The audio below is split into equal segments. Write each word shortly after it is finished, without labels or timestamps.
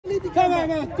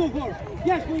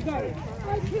Yes, we got it.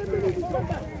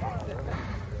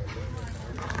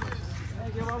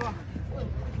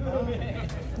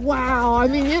 Wow, I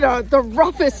mean, you know, the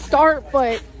roughest start,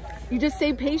 but you just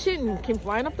stay patient and came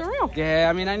flying up the rail. Yeah,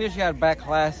 I mean, I knew she had back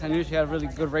class. I knew she had really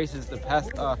good races the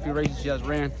past few races she has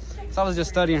ran. So I was just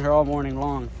studying her all morning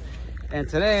long. And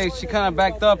today, she kind of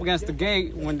backed up against the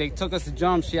gate. When they took us to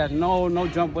jump, she had no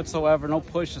jump whatsoever, no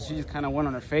push, so she just kind of went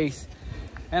on her face.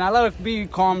 And I let her be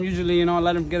calm usually, you know,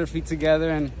 let her get her feet together.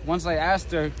 And once I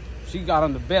asked her, she got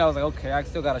on the bit. I was like, okay, I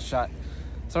still got a shot.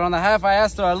 So on the half, I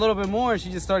asked her a little bit more, and she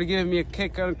just started giving me a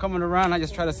kick coming around. I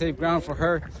just tried to save ground for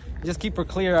her, just keep her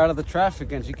clear out of the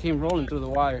traffic, and she came rolling through the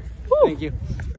wire. Woo. Thank you.